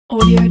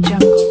Audio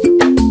Jungle.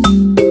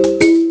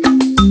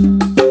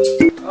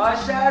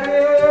 Oshare!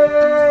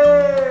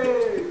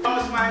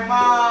 How's my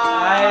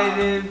mom? Hi,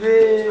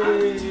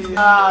 baby.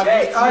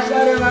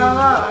 Oshare,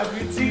 mama.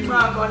 Big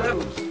man, why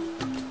you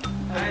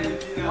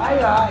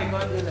are? I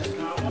got this.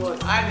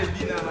 I the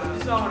dinner.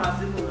 This one wanna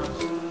see me.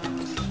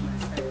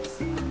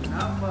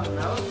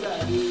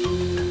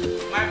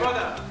 My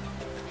brother,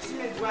 you see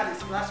me do I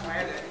splash my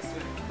head like this.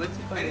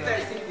 Anytime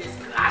you see me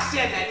splash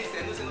head like this, I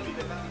know say no be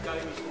better to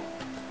carry me from.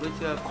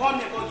 Come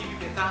here, go give you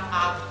better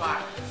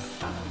advice.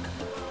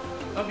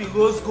 Don't be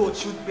rose gold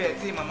shoot bet,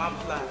 say mama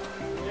fly.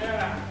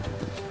 Yeah.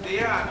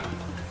 Yeah.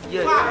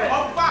 Yes.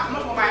 Back,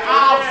 not for my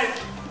house.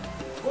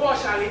 Go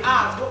Oshari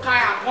house, go carry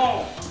her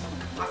home.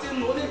 I say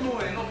no, they know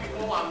and not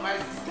people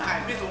advise this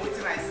guy based on what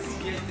I see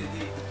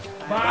yesterday.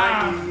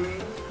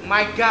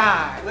 My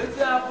guy. What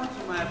happened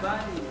to my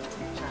body?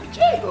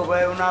 Oh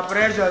boy, una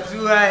pressure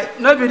too high.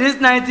 Not be this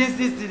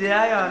 1960 the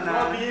iron now.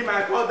 Not be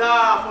my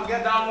brother.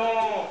 Forget that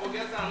one.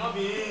 Forget that. Not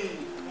be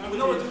him. We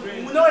know what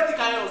the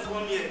carry us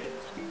come here.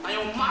 And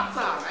your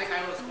matter, I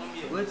carry us come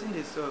here. Waiting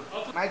this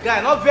up. My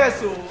guy, not verse.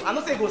 So I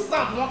know say go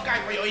sound one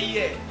kind for your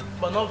ear,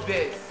 but not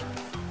verse.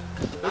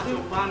 That's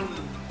your banny.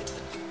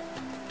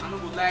 I no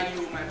go lie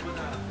you, my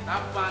brother.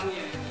 That banny,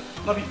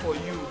 not be for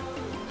you.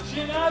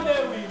 She not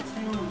there with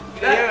you.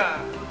 Yeah.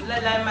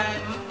 Like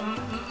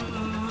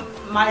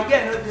my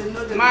girl,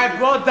 no, my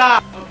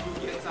brother.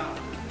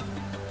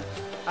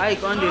 I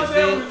can't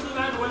say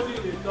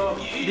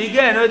the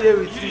girl no dey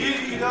with you.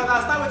 You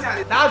understand what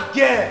I that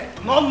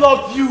girl not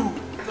love you.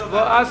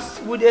 But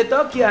as we dey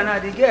talk here now,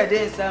 the girl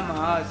dey inside my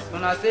house.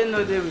 When I say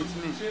no dey with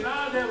me. She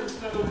not there with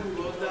you.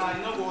 Brother,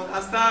 you no go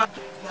understand.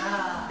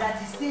 Yeah,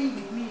 that is staying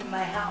with me in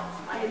my house.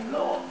 My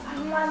love, I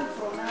want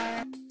from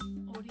her.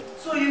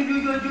 So you.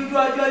 Baby.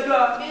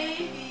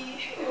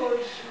 Oh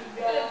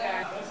sugar.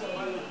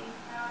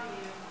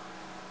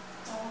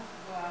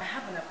 I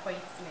have an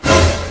appointment.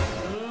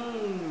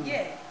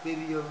 Yeah.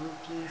 Baby, you're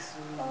looking so.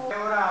 Oh,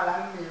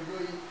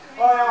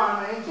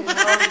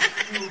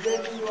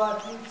 baby, you are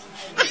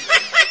beautiful.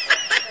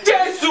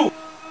 Jesus!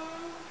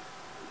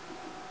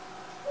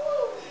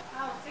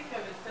 I'll take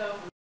care of myself.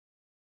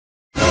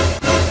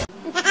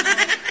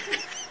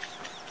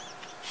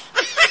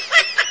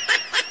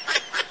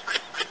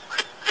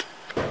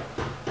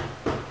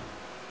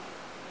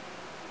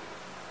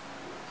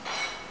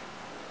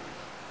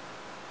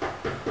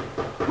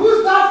 Who's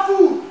that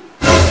fool?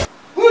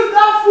 Who's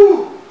that fool?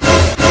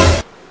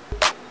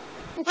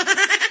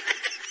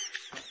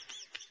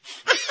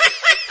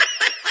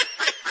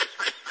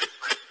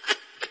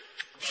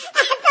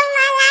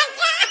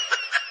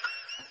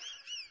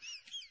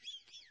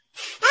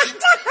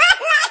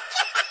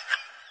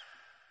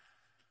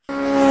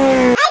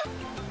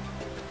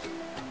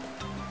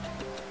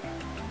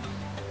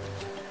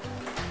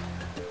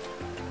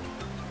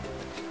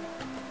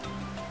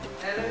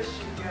 Hello,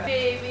 sugar.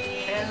 Baby.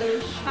 Hello,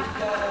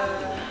 sugar.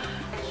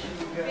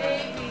 Sugar.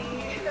 Baby.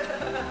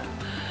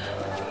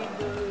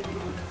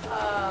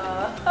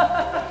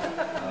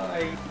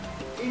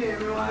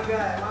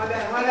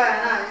 My guy,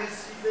 now you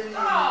see.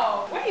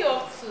 Oh, where are you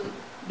off to?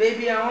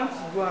 Baby, I want to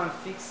go and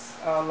fix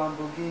our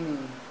Lamborghini.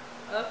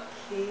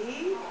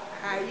 Okay.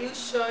 Are you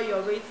sure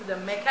you're going to the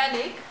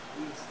mechanic?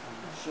 Yes,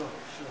 sure.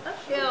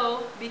 Okay,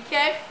 oh, be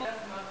careful.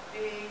 That's my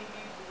baby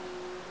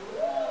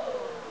boo.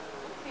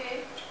 Okay.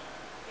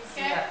 Be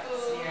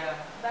careful. Yeah.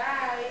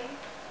 Bye.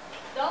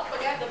 Don't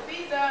forget the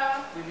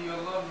pizza. Baby, your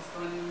love is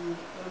calling me.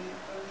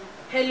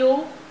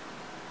 Hello?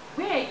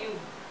 Where are you?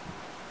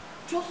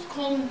 Just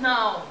come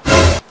now.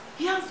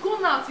 He has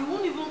gone out. He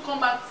won't even come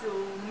back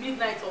till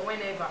midnight or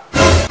whenever.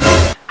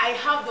 I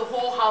have the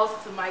whole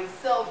house to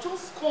myself.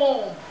 Just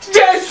come.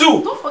 Jesus!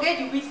 Don't forget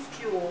the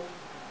whiskey. Oh.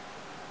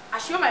 I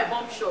show my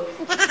bum shot.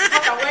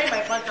 I'm wearing my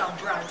pants and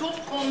bra.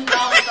 Just come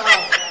down.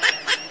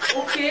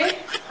 Okay?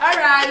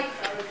 Alright.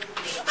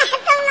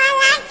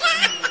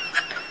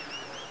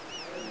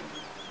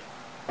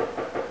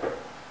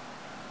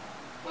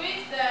 Who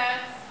is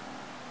that?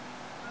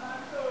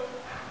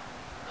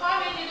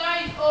 Come in, the door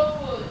is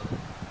open.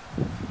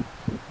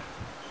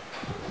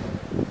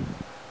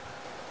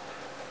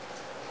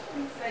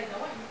 Inside now,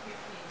 why are you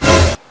creeping?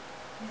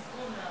 He's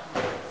gone now.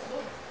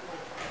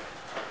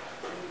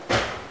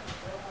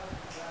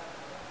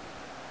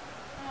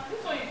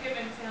 This one you gave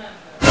empty hand.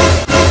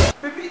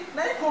 Baby,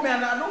 now you come here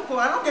and I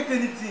don't get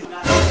anything. Now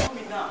you come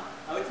in now.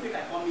 I wait to make I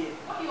come here.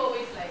 Why you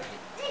always like it?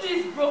 You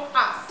this broke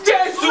ass.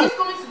 Jesus! You always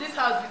coming to this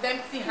house with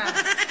empty hands.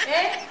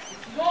 Eh?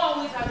 You don't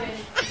always have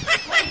anything.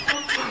 When you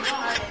come to you don't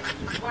have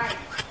anything. Why?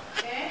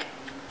 Eh?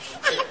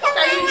 What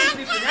are you doing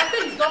people? I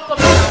said he's not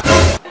coming back.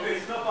 Okay,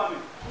 it's not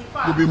coming. In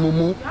fact, To be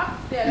mumu. you have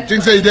to stay. You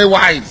think say they're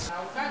wise? I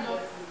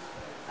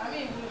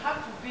mean, you have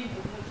to be in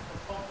the mood for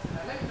something.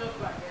 Like, let me just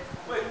go and get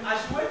something. Wait, I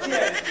should wait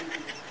here.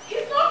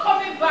 He's not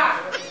coming back.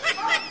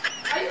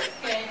 Are you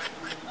scared?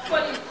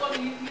 Nobody is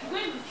coming. He's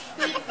going to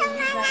stay till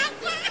midnight.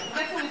 I'm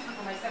getting whiskey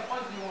for myself.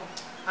 What do you want?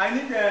 I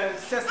need a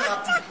cess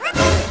rapid.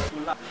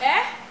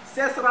 Eh?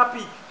 Cess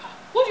rapid.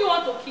 Who do you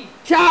want to keep?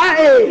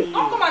 Child!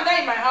 Don't come and die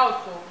in my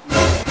house, so.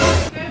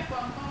 Okay.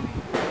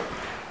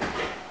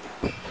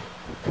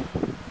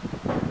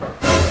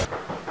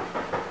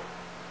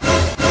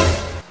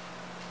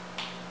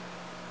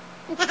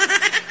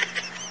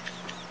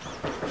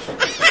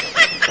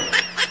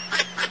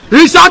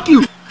 He shock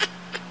you.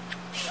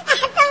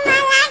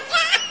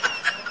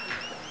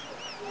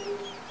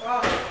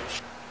 Oh,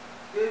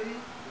 baby,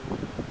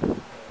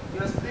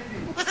 you're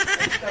sleeping. I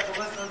think I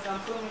forgot something. I'm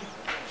coming.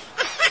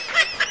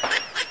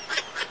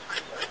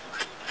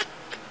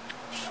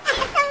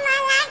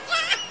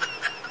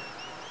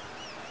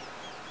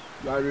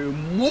 You are a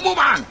mumu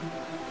man.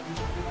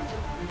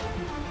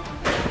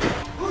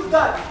 Who's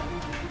that?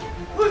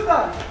 Who's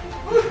that?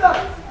 Who's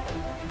that?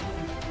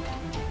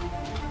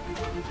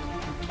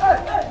 Hey,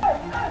 hey, hey,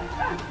 hey,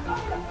 hey.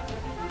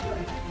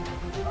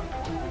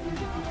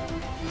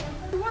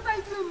 What are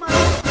you doing, man?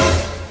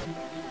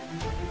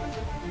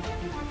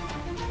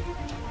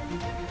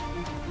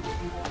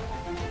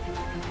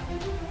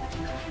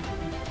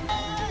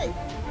 Hey!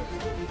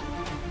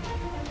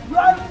 You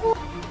are a fool!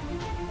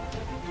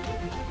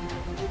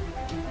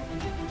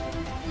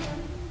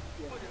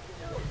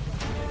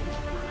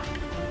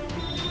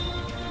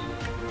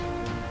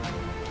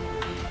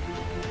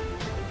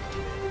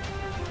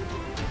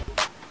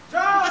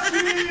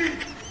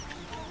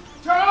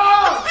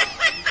 Josh!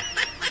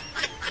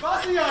 Come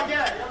see your girl.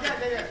 Your girl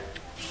there.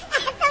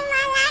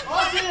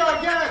 Come see your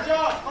girl,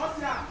 Josh. Come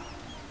see her.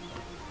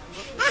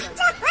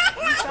 Mr.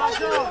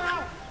 Josh.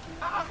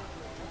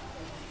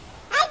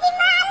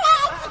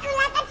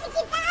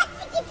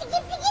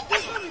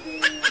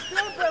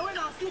 When I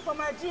sleep on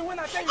my dream, when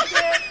I tell you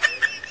say,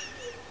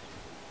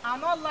 I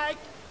not like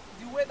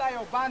the way that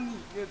your band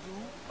they do.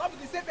 Not be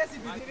the same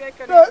person.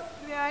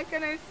 I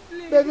can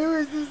explain. Baby, who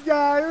is this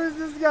guy? Who is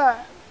this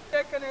guy?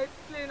 I can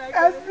explain.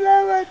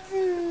 Explain what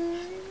you.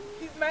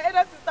 He's my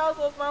elder sister's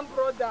husband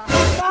brother.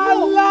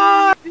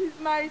 Allah! He's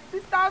my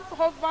sister's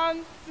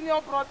husband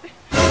senior brother.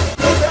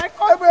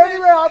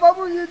 Anyway, I'm a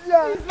movie.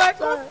 He's my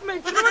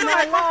classmate. You know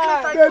my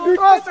classmate. Baby,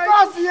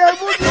 cross here,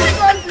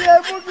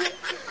 movie.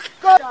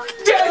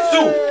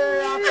 Jesus!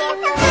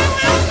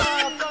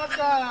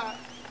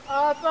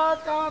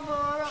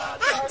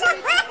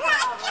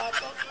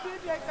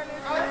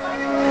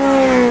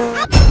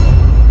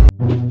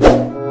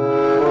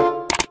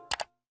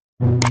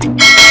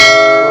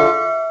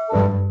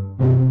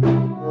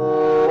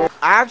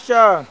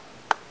 Action!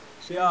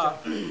 Yeah.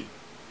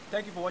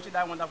 Thank you for watching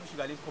that wonderful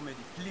Suglyn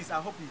comedy. Please, I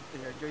hope you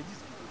enjoyed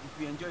this video.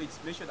 If you enjoy it,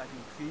 make sure that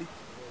you click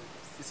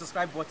the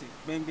subscribe button.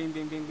 Bang, bang,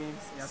 bang, bang, bang.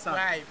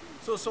 Subscribe.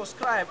 So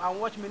subscribe and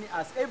watch many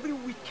ads. Every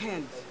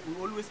weekend, we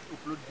always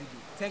upload video.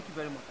 Thank you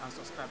very much and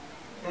subscribe.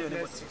 Tell your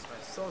neighbor to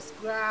subscribe.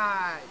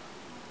 Subscribe.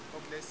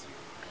 God bless you.